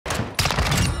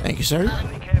Thank you, sir.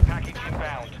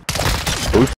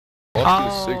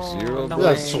 Oh,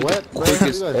 no sweat,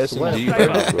 quickest SMG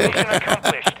ever, bro.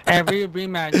 Every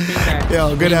rematch.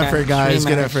 Yo, good effort, guys.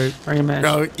 Good effort.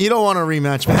 Bro, you don't want a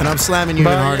rematch, man. I'm slamming you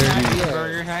even harder.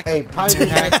 Hey, Piper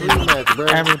hack rematch, bro.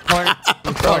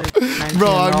 Bro,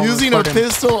 I'm using a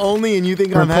pistol only, and you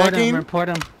think I'm hacking? Report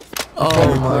him.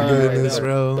 Oh my goodness,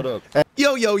 bro.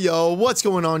 Yo, what's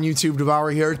going on, YouTube?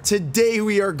 Devour here. Today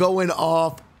we are going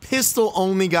off pistol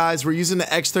only, guys. We're using the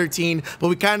X13, but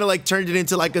we kind of like turned it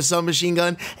into like a submachine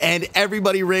gun, and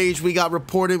everybody raged. We got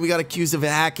reported, we got accused of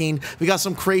hacking. We got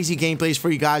some crazy gameplays for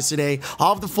you guys today.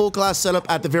 I'll have the full class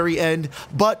setup at the very end,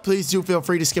 but please do feel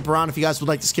free to skip around if you guys would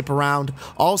like to skip around.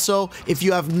 Also, if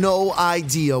you have no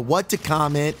idea what to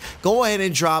comment, go ahead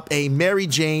and drop a Mary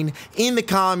Jane in the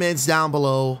comments down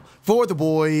below for the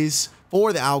boys,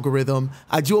 for the algorithm.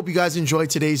 I do hope you guys enjoyed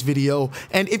today's video,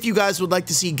 and if you guys would like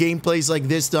to see gameplays like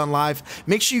this done live,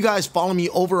 make sure you guys follow me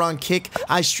over on Kick.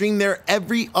 I stream there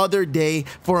every other day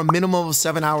for a minimum of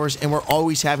 7 hours, and we're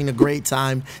always having a great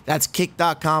time. That's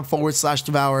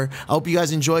kick.com/Devour. I hope you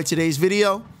guys enjoyed today's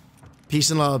video. Peace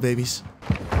and love, babies.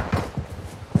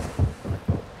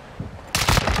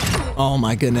 Oh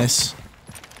my goodness.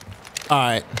 All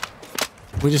right,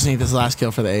 we just need this last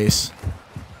kill for the ace.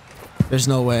 There's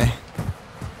no way.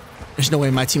 There's no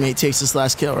way my teammate takes this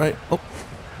last kill, right? Oh.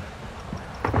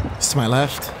 It's to my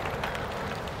left.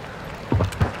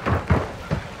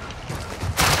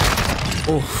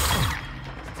 Oh.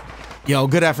 Yo,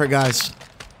 good effort, guys.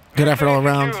 Good effort all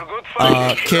around.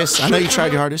 Kiss, I know you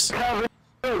tried your hardest.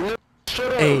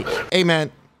 Hey,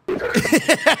 man.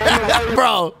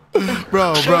 bro.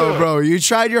 You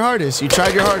tried your hardest. You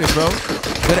tried your hardest, bro.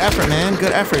 Good effort, man.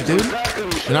 Good effort, dude.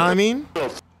 You know what I mean?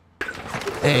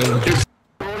 Hey,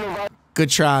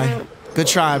 good try. Good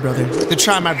try, brother. Good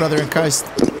try, my brother in Christ.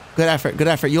 Good effort. Good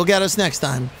effort. You'll get us next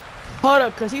time. Hold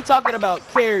up, because he's talking about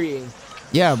carrying.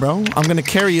 Yeah, bro. I'm going to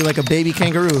carry you like a baby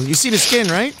kangaroo. You see the skin,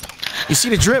 right? You see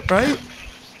the drip, right?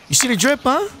 You see the drip,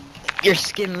 huh? Your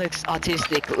skin looks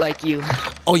autistic like you.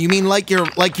 Oh, you mean like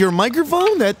your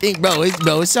microphone? That thing, bro,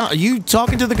 it sound, are you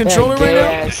talking to the controller right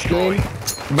now? Skin.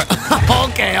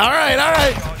 Okay, all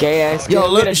right. Gay ass skin. Yo,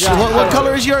 look, what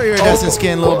color is your iridescent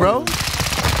skin, little bro?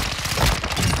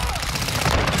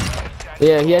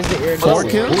 Yeah, he has the iridescent. 4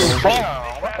 kills?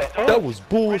 That was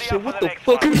bullshit. What the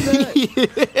fuck is that?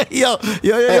 yo,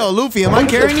 Luffy, am I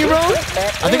carrying you, bro?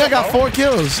 I think I got 4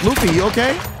 kills. Luffy, you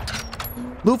okay?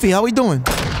 Luffy, how we doing?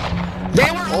 They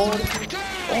were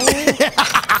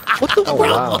What the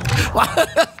wow.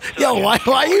 Yo, why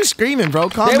are you screaming, bro?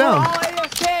 Calm down.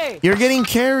 You're getting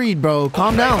carried, bro.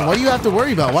 Calm down. What do you have to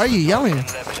worry about? Why are you yelling?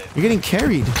 You're getting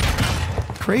carried.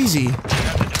 Crazy.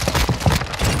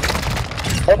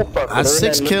 That's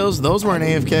 6 kills. Those weren't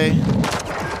AFK.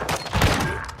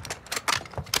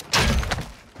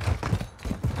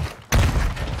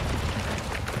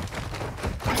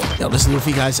 Yo, this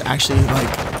Luffy guy's actually like...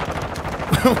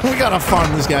 we gotta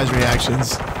farm this guy's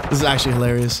reactions. This is actually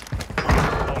hilarious.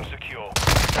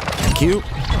 Thank you.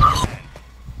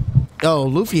 Yo,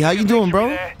 Luffy, how you doing,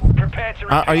 bro?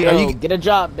 Are you get a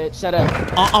job, bitch? Shut up.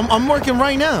 I'm working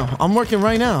right now. I'm doing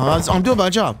my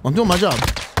job.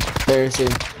 Embarrassing.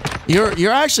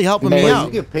 You're actually helping me out.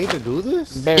 You get paid to do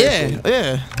this?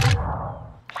 Yeah.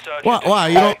 Why?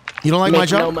 You don't like my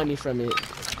job? No money from it.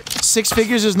 6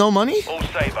 figures is no money?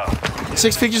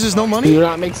 6 figures is no money? You do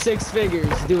not make 6 figures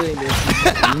doing this.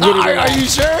 Are you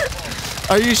sure?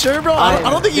 Are you sure, bro? I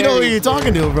don't think you know who you're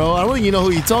talking to, bro. I don't think you know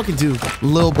who you're talking to,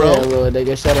 lil bro. Yeah, little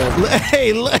nigga, shut up.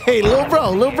 Hey,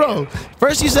 lil bro.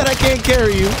 First you said I can't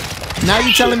carry you. Now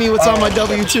you telling me what's on my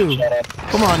W2.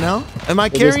 Come on now. Am I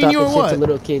carrying you or what? To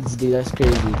little kids, dude. That's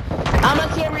crazy. I'm a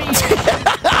carrying you.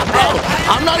 Bro,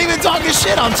 I'm not even talking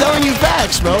shit. I'm telling you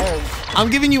facts, bro. I'm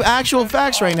giving you actual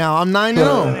facts right now. I'm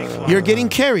 9-0. You're getting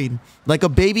carried like a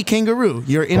baby kangaroo.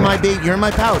 You're in my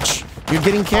pouch. You're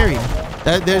getting carried.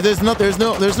 There's no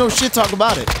shit talk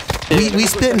about it. We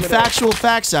spitting factual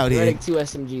facts out here. 2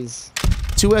 SMGs.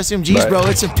 2 SMGs, bro.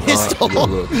 It's a pistol.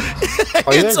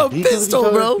 It's a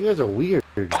pistol, bro. You guys are weird.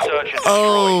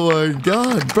 Oh my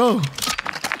god, bro.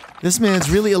 This man's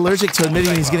really allergic to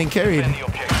admitting he's getting carried.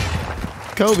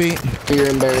 Kobe. You're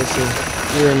embarrassing.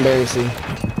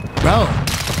 Bro.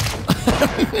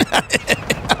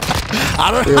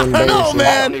 I don't know,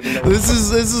 man. This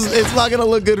is it's not gonna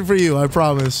look good for you, I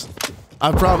promise.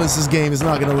 I promise this game is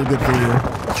not gonna look good for you.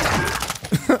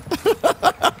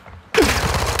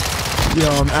 Yo,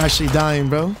 I'm actually dying,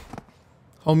 bro.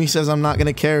 Homie says I'm not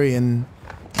gonna carry, and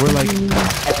we're like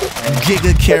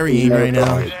giga carrying right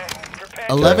now.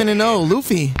 11-0,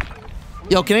 Luffy.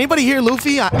 Yo, can anybody hear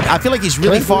Luffy? I feel like he's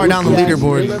really far down the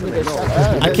leaderboard.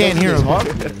 I can't hear him.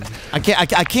 I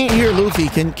can't hear Luffy.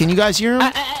 Can you guys hear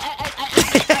him?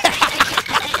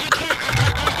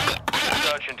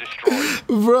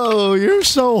 Bro, you're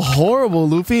so horrible,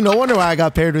 Luffy. No wonder why I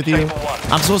got paired with you.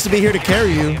 I'm supposed to be here to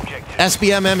carry you.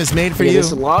 SBMM is made for you.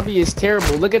 This lobby is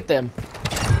terrible. Look at them.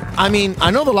 I mean,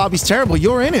 I know the lobby's terrible.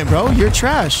 You're in it, bro. You're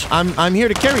trash. I'm here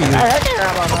to carry you.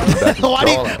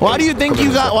 Why do you think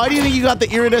you got the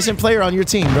iridescent player on your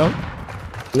team, bro?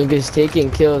 Niggas taking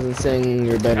kills and saying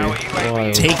you're better.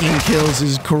 Why? Taking kills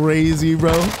is crazy,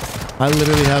 bro. I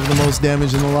literally have the most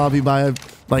damage in the lobby by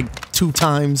like 2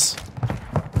 times.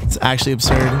 It's actually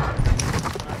absurd.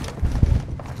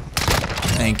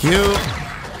 Thank you.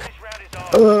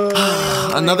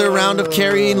 Another round of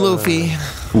carrying Luffy.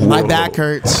 My back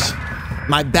hurts.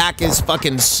 My back is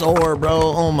fucking sore, bro.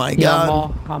 Oh my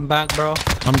god. I'm back, bro.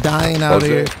 I'm dying out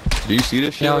here. Do you see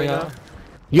this shit? Yeah.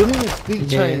 You don't even speak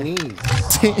Chinese.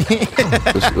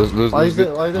 Let's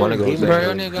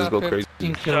go crazy.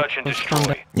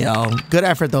 Yo, good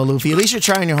effort though, Luffy. At least you're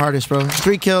trying your hardest, bro.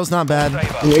 3 kills, not bad.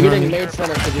 You're getting made fun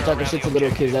of because you're talking shit to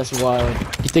little kids. That's why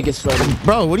you think it's funny.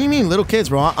 Bro, what do you mean little kids,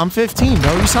 bro? I'm 15,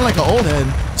 bro. You sound like an old head.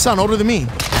 You sound older than me. You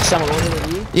sound older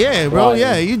than you? Yeah, bro. Why?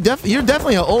 Yeah, you're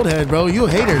definitely an old head, bro. You a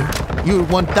hater. You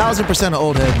 1000% an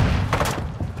old head.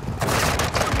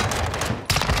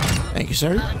 Thank you,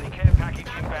 sir.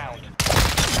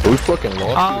 We fucking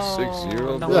lost this 6-0,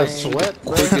 bro. You got sweat,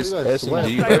 bro. Quickest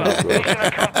SMG ever, bro.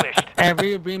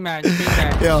 Every rematch.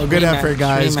 Yo, good effort,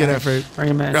 guys. Good effort.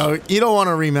 Rematch. Bro, you don't want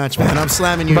a rematch, man. I'm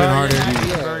slamming you even harder.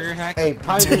 Hey,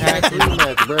 Piper's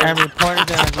rematch, bro. I reported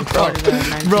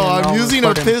that. Bro, I'm using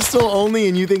a pistol only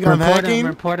and you think I'm hacking?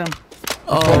 Report him.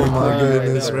 Oh my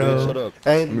goodness, bro.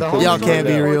 Hey, Y'all can't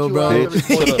be real, bro.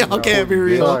 Y'all can't be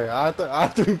real. Sorry, I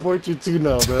have to report you too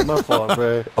now, man. My fault,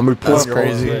 man. I'm reporting. That's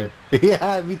crazy.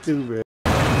 Yeah, me too, man.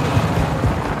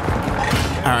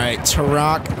 Alright,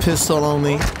 Turok, pistol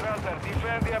only.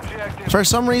 For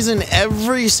some reason,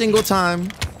 every single time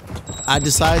I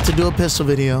decide to do a pistol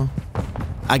video,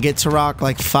 I get Turok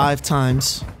like 5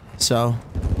 times. So,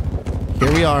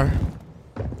 here we are.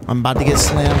 I'm about to get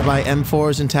slammed by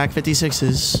M4s and TAC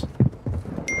 56s.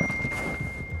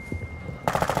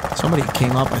 Somebody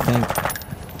came up, I think.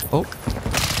 Oh.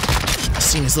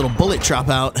 Seen his little bullet drop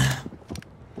out.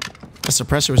 The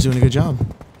suppressor was doing a good job.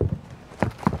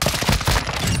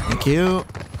 Thank you.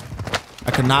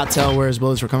 I could not tell where his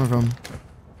bullets were coming from.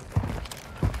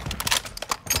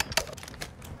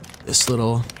 This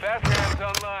little...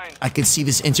 I could see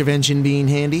this intervention being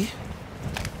handy.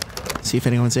 See if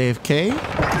anyone's AFK.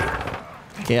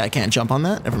 Okay, I can't jump on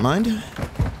that. Never mind.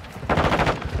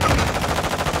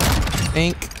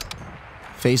 Ink.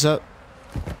 Face up.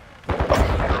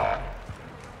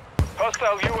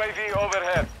 Hostile UAV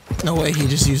overhead. No way he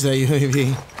just used that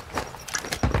UAV.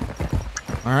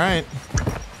 Alright.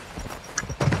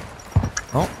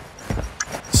 Oh.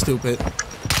 Stupid.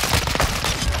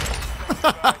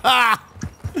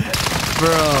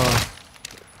 Bro.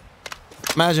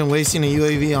 Imagine wasting a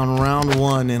UAV on round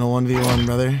 1 in a 1v1,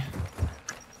 brother.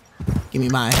 Give me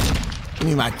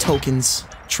my tokens,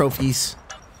 trophies.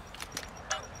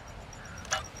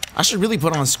 I should really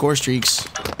put on score streaks.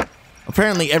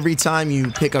 Apparently every time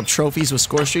you pick up trophies with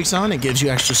score streaks on, it gives you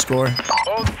extra score.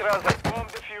 All Strasser, bomb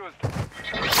defused.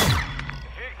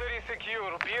 Victory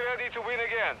secure. Be ready to win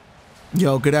again.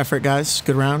 Yo, good effort, guys.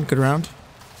 Good round, good round.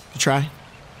 Good try.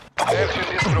 Action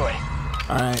destroy.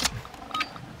 Alright.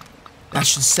 That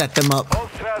should set them up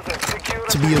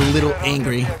to be a little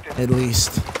angry, at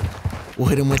least. We'll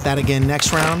hit him with that again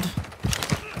next round.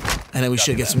 And then we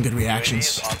should get some good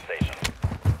reactions.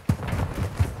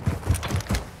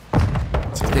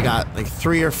 So they got like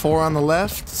 3 or 4 on the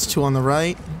left. It's 2 on the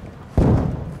right.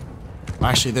 Well,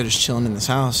 actually, they're just chilling in this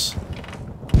house.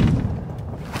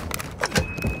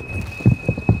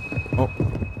 Oh.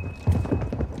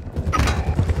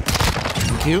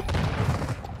 Thank you.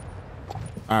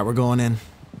 Alright, we're going in.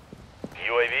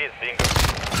 UAV is being...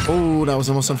 Oh, that was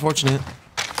almost unfortunate.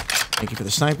 Thank you for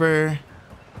the sniper.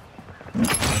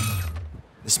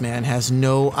 This man has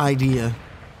no idea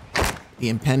the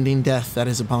impending death that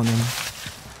is upon him.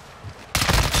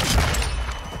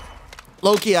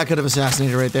 Low-key, I could have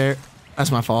assassinated right there.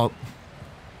 That's my fault.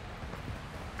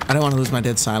 I don't want to lose my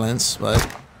dead silence, but...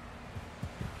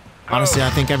 honestly, I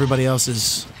think everybody else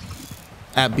is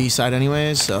at B side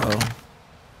anyways, so...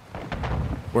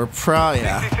 we're probably...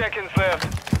 yeah. 60 seconds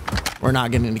left. We're not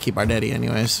getting to keep our daddy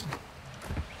anyways.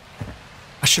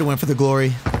 I should have went for the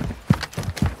glory.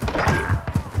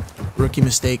 Rookie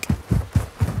mistake.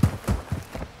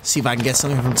 See if I can get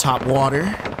something from top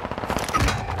water.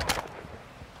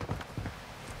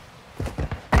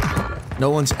 No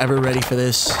one's ever ready for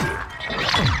this.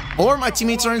 Or my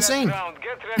teammates are insane. Round.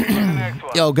 Get ready for the next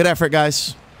one. Yo, good effort,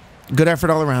 guys. Good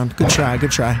effort all around. Good try, good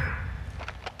try.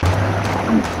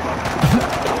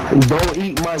 Don't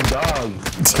eat my dog.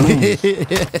 Please.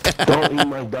 Don't eat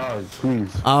my dog,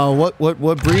 please.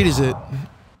 What breed is it?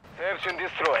 Search and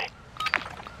destroy.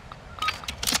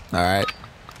 All right.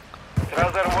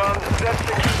 Trouser 1, set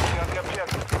security on the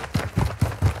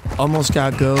objective. Almost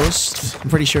got ghost. I'm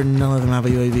pretty sure none of them have a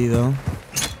UAV though.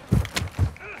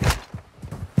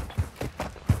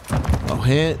 Oh,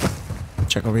 hit.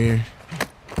 Check over here.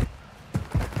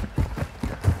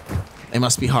 They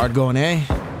must be hard going, eh?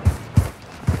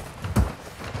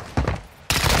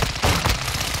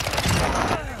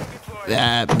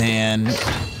 That man.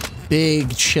 Big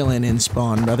chillin' in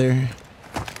spawn, brother.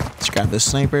 Let's grab this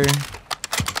sniper.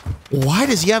 Why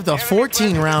does he have the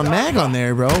 14 round mag on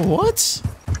there, bro? What?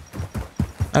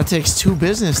 That takes 2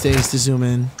 business days to zoom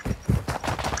in.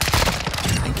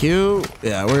 Thank you.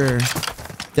 Yeah, we're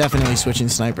definitely switching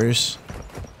snipers.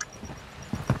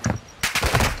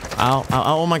 Ow, ow,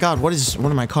 ow, oh my god, what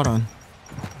am I caught on?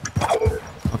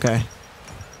 Okay.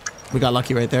 We got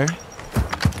lucky right there.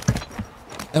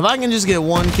 If I can just get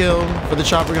 1 kill for the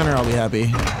chopper gunner, I'll be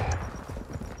happy.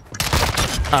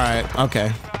 Alright,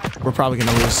 okay. We're probably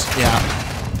gonna lose. Yeah.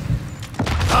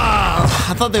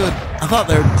 I thought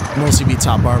they would mostly be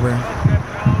top barber.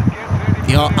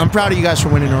 Yo, I'm proud of you guys for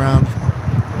winning a round.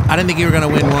 I didn't think you were gonna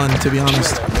win one, to be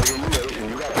honest.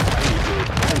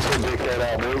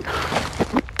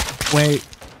 Wait,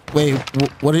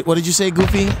 what did you say,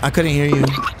 Goofy? I couldn't hear you.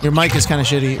 Your mic is kind of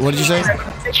shitty. What did you say?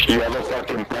 You have a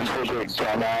fucking pencil dick,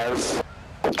 dumbass.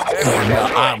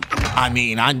 I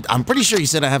mean, I'm pretty sure you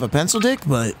said I have a pencil dick,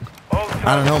 but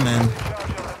I don't know, man.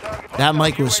 That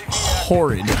mic was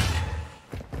horrid.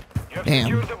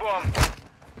 Damn.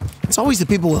 It's always the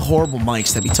people with horrible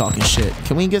mics that be talking shit.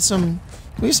 Can we get some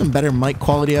better mic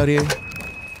quality out here?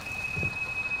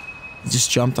 He just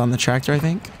jumped on the tractor, I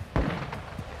think.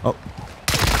 Oh.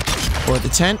 Or the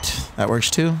tent. That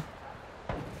works too.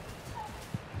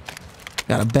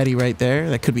 Got a Betty right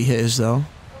there. That could be his, though.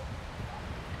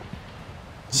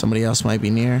 Somebody else might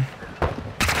be near.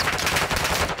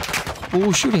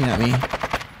 Ooh, shooting at me.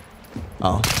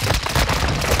 Oh.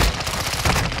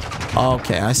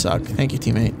 Okay, I suck. Thank you,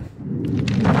 teammate.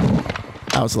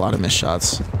 That was a lot of missed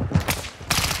shots.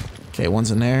 Okay,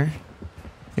 one's in there.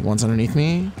 I think one's underneath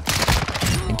me.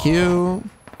 Thank you.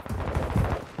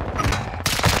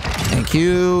 Thank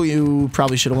you. You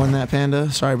probably should have won that, Panda.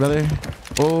 Sorry, brother.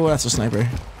 Oh, that's a sniper.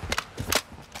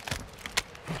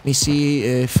 Let me see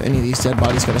if any of these dead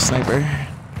bodies got a sniper.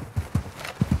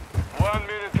 1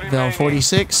 minute remaining. Vel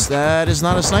 46. That is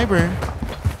not a sniper.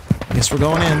 Guess we're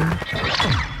going in.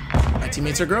 My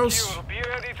teammates are gross. Be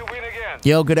ready to win again.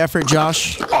 Yo, good effort,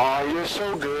 Josh. Aw, you're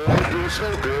so good. You're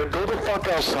so good. Go the fuck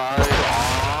outside.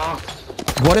 Aw.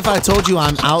 What if I told you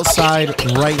I'm outside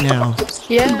right now?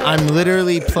 Yeah. I'm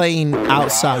literally playing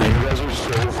outside. You guys are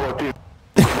so fucking.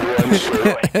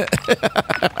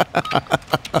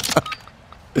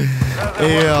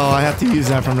 Ew, I have to use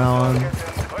that from now on.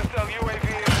 Hostile UAV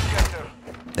in the sector.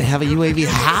 They have a UAV.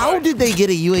 How did they get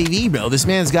a UAV, bro? This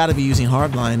man's got to be using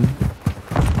hardline.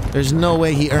 There's no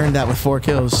way he earned that with 4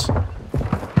 kills.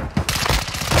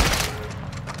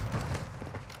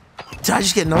 Did I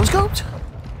just get no-scoped?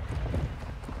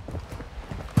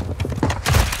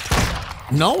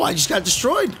 No, I just got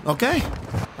destroyed. Okay.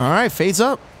 All right, fades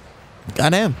up.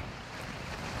 Goddamn.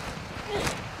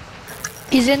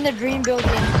 He's in the green building.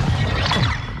 You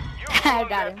I won got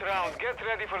that him. round. Get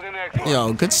ready for the next one.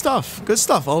 Yo, good stuff. Good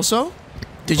stuff, also.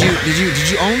 Did you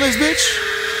own this bitch?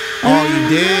 Oh, you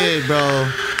did,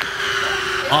 bro.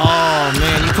 Oh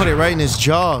man, you put it right in his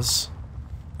jaws.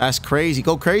 That's crazy.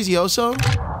 Go crazy, Oso.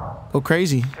 Go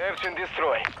crazy. Search and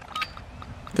destroy.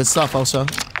 Good stuff, Oso.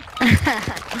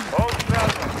 Hold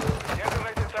Strasbourg.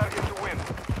 Detonate the target to win.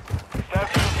 Start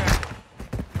the offensive.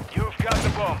 You've got the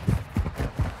bomb.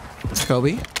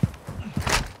 Kobe.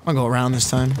 I'll go around this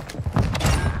time.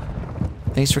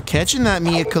 Thanks for catching that,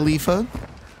 Mia Khalifa.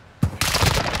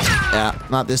 Yeah,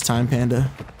 not this time,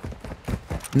 Panda.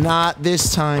 Not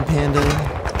this time, Panda.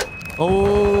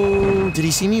 Oh, did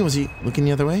he see me? Was he looking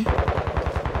the other way?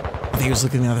 I think he was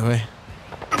looking the other way.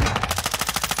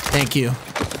 Thank you.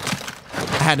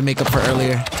 I had to make up for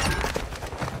earlier.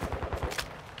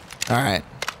 All right.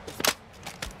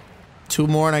 2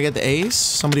 more and I get the ace.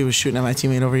 Somebody was shooting at my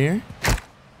teammate over here.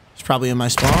 He's probably in my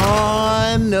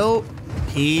spawn. Nope.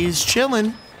 He's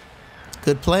chilling.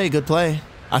 Good play, good play.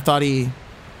 I thought he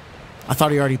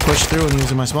already pushed through and he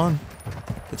was in my spawn.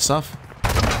 Good stuff.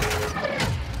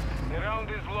 The round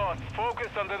is lost. Focus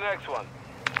on the next one.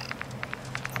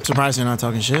 Surprised they're not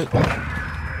talking shit.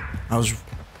 I was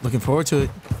looking forward to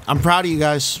it. I'm proud of you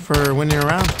guys for winning a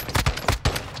round.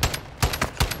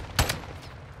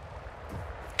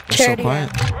 They're so Charity quiet.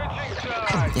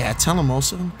 Yeah, tell him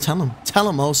also. Tell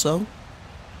him also.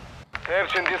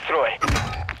 Search and destroy.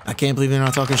 I can't believe they're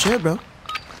not talking shit, bro.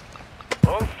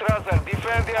 All Strasser,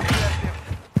 defend the objective.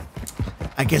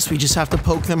 I guess we just have to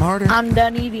poke them harder. I'm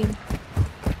done eating.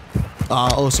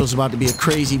 Oso's about to be a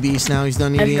crazy beast now. He's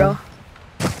done eating. Bro.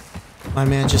 My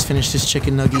man just finished his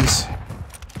chicken nuggies.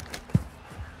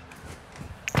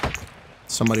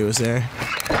 Somebody was there.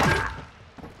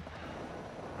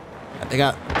 They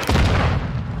got...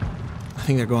 I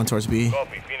think they're going towards B.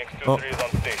 Copy. Phoenix 2-3 is on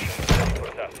station. Ready for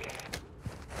tasking.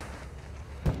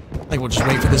 I think we'll just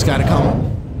wait for this guy to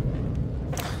come.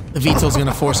 The Vito's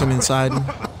gonna force him inside.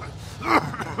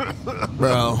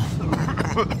 Bro.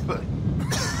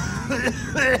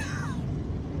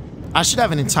 I should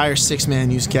have an entire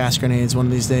 6-man use gas grenades one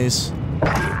of these days.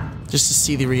 Just to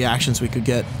see the reactions we could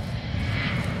get.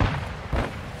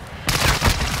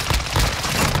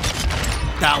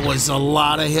 That was a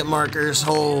lot of hit markers.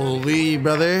 Holy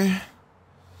brother.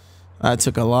 I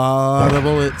took a lot of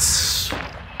bullets.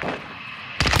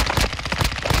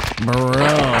 Bro.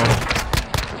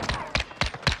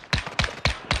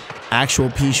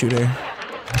 Actual pea shooter.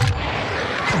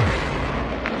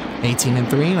 18 and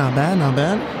 3, not bad, not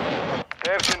bad.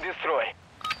 Search and destroy.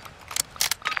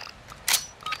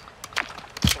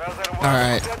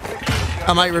 Alright.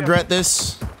 I might regret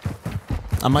this.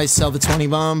 I might sell the 20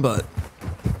 bomb, but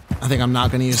I think I'm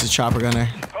not going to use the chopper gunner.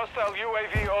 Hostile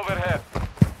UAV overhead.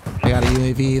 I got a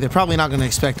UAV. They're probably not going to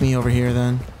expect me over here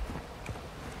then.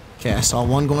 Okay, I saw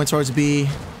one going towards B.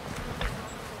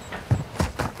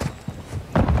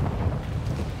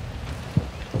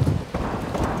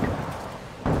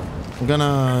 I'm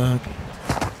gonna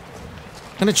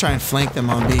try and flank them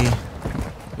on B.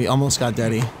 We almost got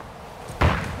Daddy.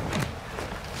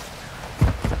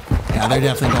 Yeah, they're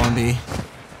definitely going B.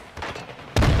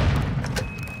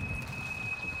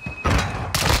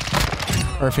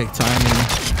 Perfect timing.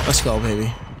 Let's go,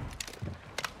 baby.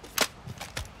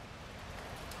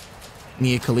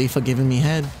 Mia Khalifa giving me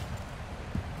head.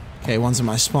 Okay, one's in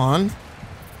my spawn.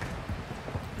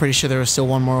 Pretty sure there was still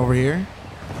one more over here.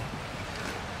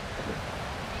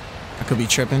 I could be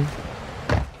tripping.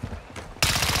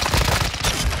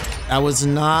 That was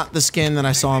not the skin that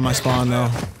I saw in my spawn, though.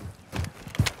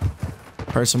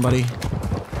 Hurt somebody.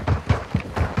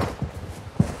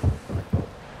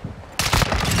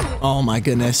 Oh my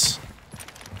goodness.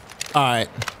 Alright.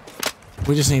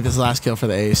 We just need this last kill for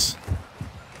the ace.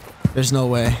 There's no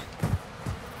way.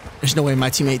 There's no way my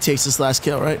teammate takes this last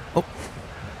kill, right? Oh.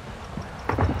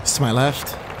 It's to my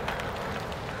left.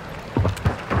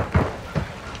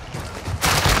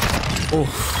 Oh.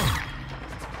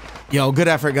 Yo, good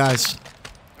effort, guys.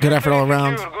 Good effort all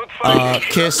around.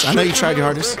 Kiss, I know you tried your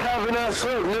hardest.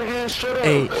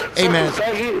 Hey, man.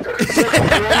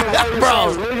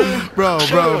 bro.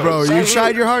 You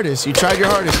tried your hardest. You tried your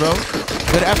hardest, bro.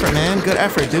 Good effort, man. Good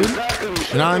effort, dude.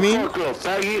 You know what I mean?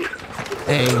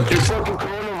 Hey.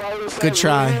 Good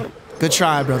try. Good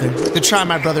try, brother. Good try,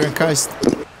 my brother in Christ.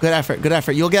 Good effort. Good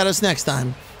effort. You'll get us next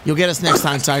time. You'll get us next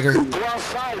time, Tiger.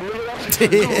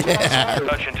 Yeah.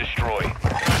 Touch and destroy.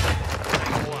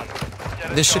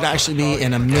 This should actually be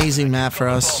an amazing map for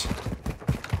us. A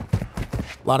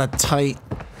lot of tight,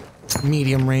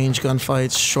 medium range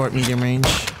gunfights, short, medium range.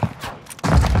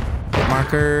 Hit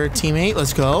marker, teammate,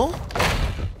 let's go.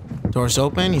 Door's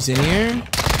open, he's in here.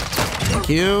 Thank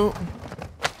you.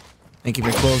 Thank you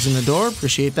for closing the door,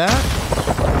 appreciate that.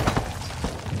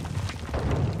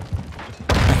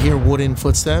 I hear wooden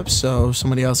footsteps, so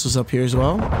somebody else is up here as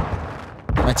well.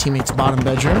 My teammate's bottom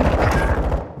bedroom.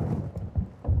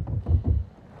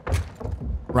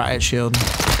 Riot shield.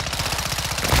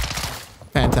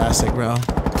 Fantastic, bro.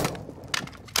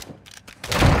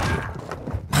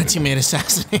 My teammate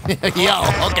assassinated. Yo,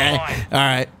 okay.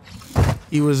 Alright.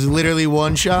 He was literally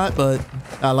one shot, but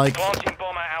I like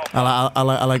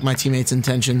my teammate's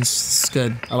intentions. It's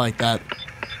good. I like that.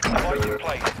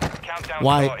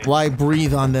 Why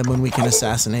breathe on them when we can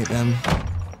assassinate them?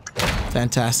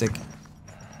 Fantastic.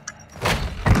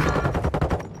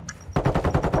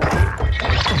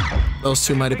 Those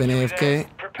two might have been AFK.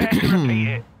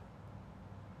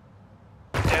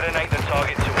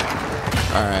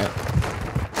 Alright.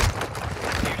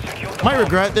 Might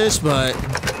regret this, but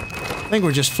I think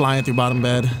we're just flying through bottom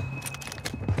bed.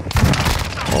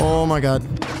 Oh my god.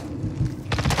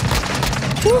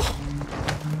 Woo.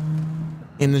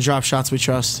 In the drop shots we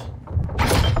trust.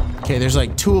 Okay, there's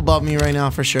like two above me right now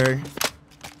for sure.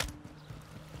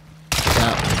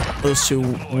 Yeah. Those two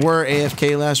were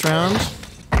AFK last round.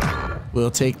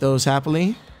 We'll take those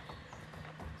happily.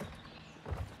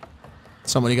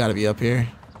 Somebody got to be up here.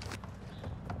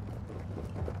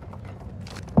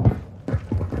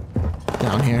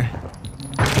 Down here.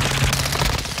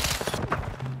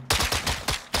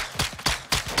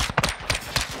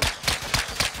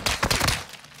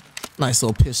 Nice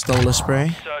little pistola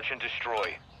spray. Search and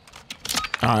destroy.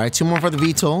 All right, 2 more for the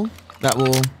VTOL. That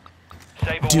will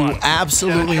do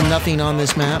absolutely nothing on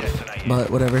this map, but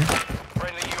whatever.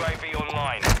 Friendly UAV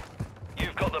online.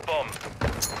 You've got the bomb.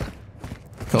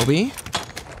 Kobe.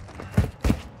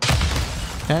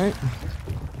 Okay.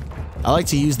 I like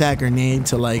to use that grenade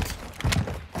to like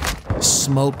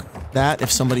smoke that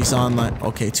if somebody's on like,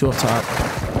 okay, 2 up top.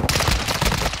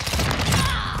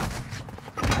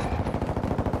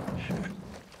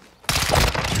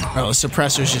 Oh, the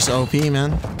suppressor's just OP,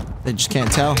 man. They just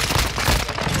can't tell.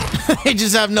 They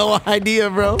just have no idea,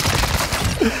 bro.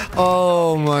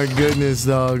 Oh my goodness,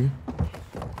 dog.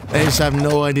 They just have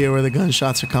no idea where the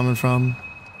gunshots are coming from.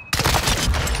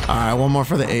 Alright, 1 more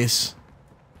for the ace.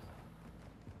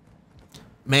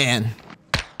 Man.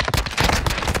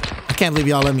 I can't believe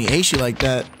y'all let me ace you like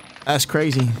that. That's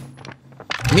crazy.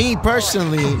 Me,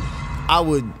 personally, I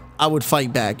would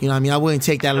fight back. You know what I mean? I wouldn't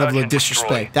take that level of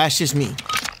disrespect. That's just me.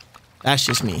 That's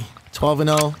just me.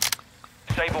 12-0.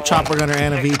 Chopper gunner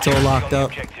and a VTOL locked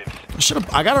up.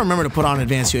 I gotta remember to put on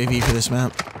advanced UAV for this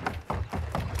map.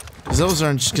 Because those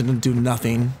aren't just gonna do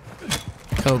nothing.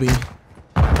 Kobe.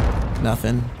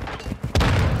 Nothing.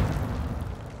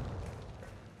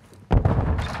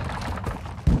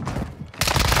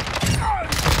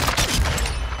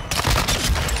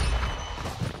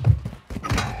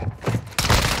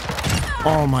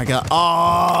 Oh my god.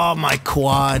 Oh, my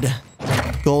quad.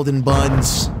 Golden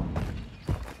buns.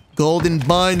 Golden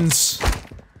buns.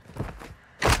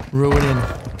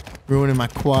 Ruining my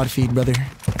quad feed, brother.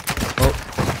 Oh.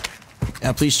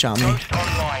 Yeah, please chop me.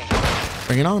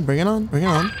 Bring it on, bring it on, bring it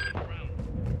on.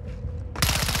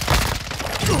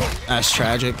 That's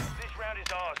tragic.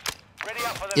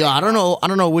 Yo, I don't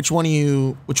know which one of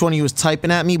you was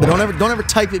typing at me, but don't ever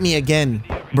type at me again,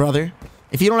 brother.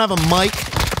 If you don't have a mic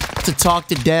to talk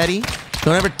to daddy,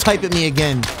 don't ever type at me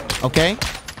again, okay?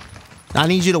 I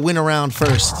need you to win a round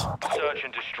first. Search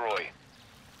and destroy.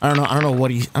 I don't know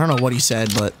what he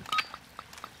said, but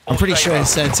I'm pretty sure it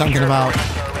said something about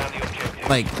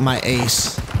like my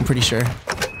ace. I'm pretty sure.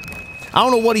 I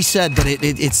don't know what he said, but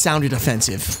it sounded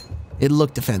offensive. It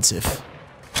looked offensive.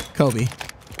 Kobe.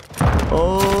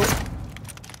 Oh.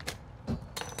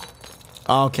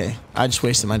 Okay. I just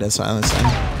wasted my dead silence.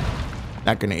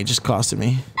 That grenade just costed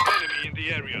me. Enemy in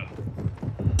the area.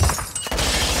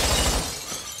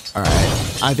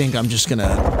 Alright, I think I'm just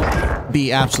gonna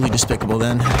be absolutely despicable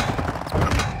then.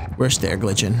 We're stair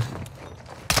glitching.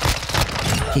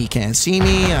 He can't see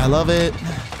me, I love it.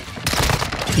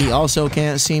 He also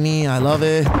can't see me, I love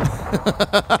it.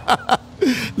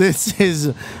 This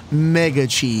is mega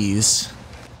cheese.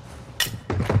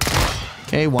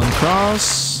 Okay, 1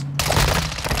 cross.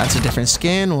 That's a different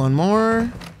skin, 1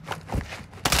 more.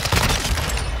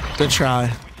 Good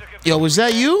try. Yo, was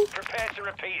that you?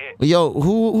 Yo,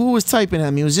 who was typing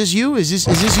at me? Was this you? Is this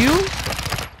you?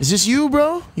 Is this you,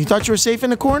 bro? You thought you were safe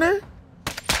in the corner?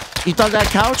 You thought that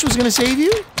couch was gonna save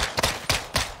you?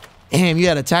 Damn, you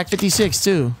had a TAC 56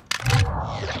 too.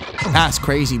 That's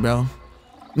crazy, bro.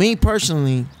 Me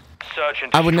personally,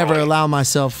 I would never allow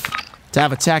myself to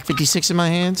have a TAC 56 in my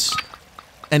hands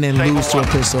and then lose to a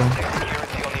pistol.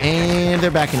 And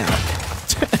they're backing out.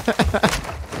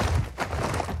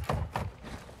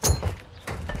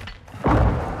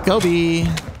 Kobe.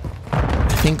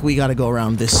 I think we gotta go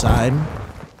around this side.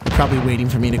 They're probably waiting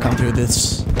for me to come through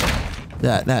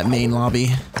that main lobby.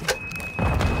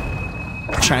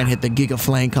 Try and hit the giga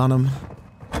flank on him.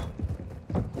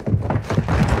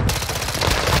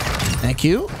 Thank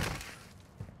you.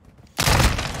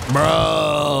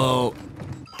 Bro.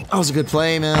 That was a good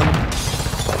play, man.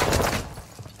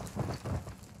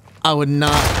 I would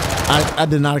not... I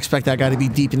did not expect that guy to be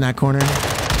deep in that corner.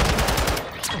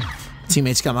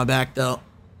 Teammates got my back, though.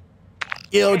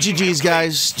 Yo, GG's,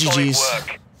 guys. GG's.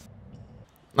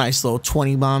 Nice little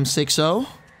 20 bomb 6-0.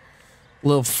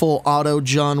 Little full auto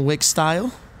John Wick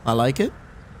style. I like it.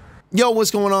 Yo,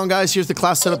 what's going on, guys? Here's the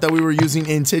class setup that we were using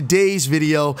in today's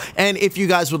video. And if you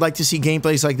guys would like to see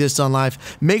gameplays like this done live,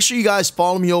 make sure you guys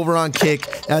follow me over on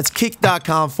Kick. That's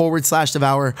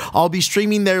kick.com/Devour. I'll be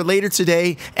streaming there later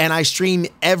today, and I stream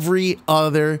every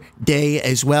other day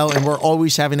as well. And we're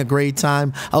always having a great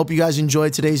time. I hope you guys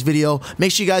enjoyed today's video.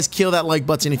 Make sure you guys kill that like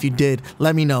button if you did.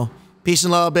 Let me know. Peace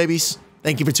and love, babies.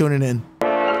 Thank you for tuning in.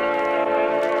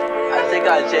 think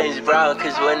I changed brown,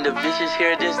 cause when the bitches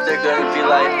hear this, they're gonna be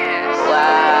like,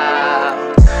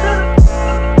 wow.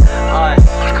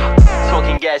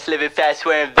 Smoking gas, living fast,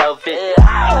 wearing velvet.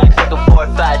 Like a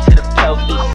 4-5 to the pelvis.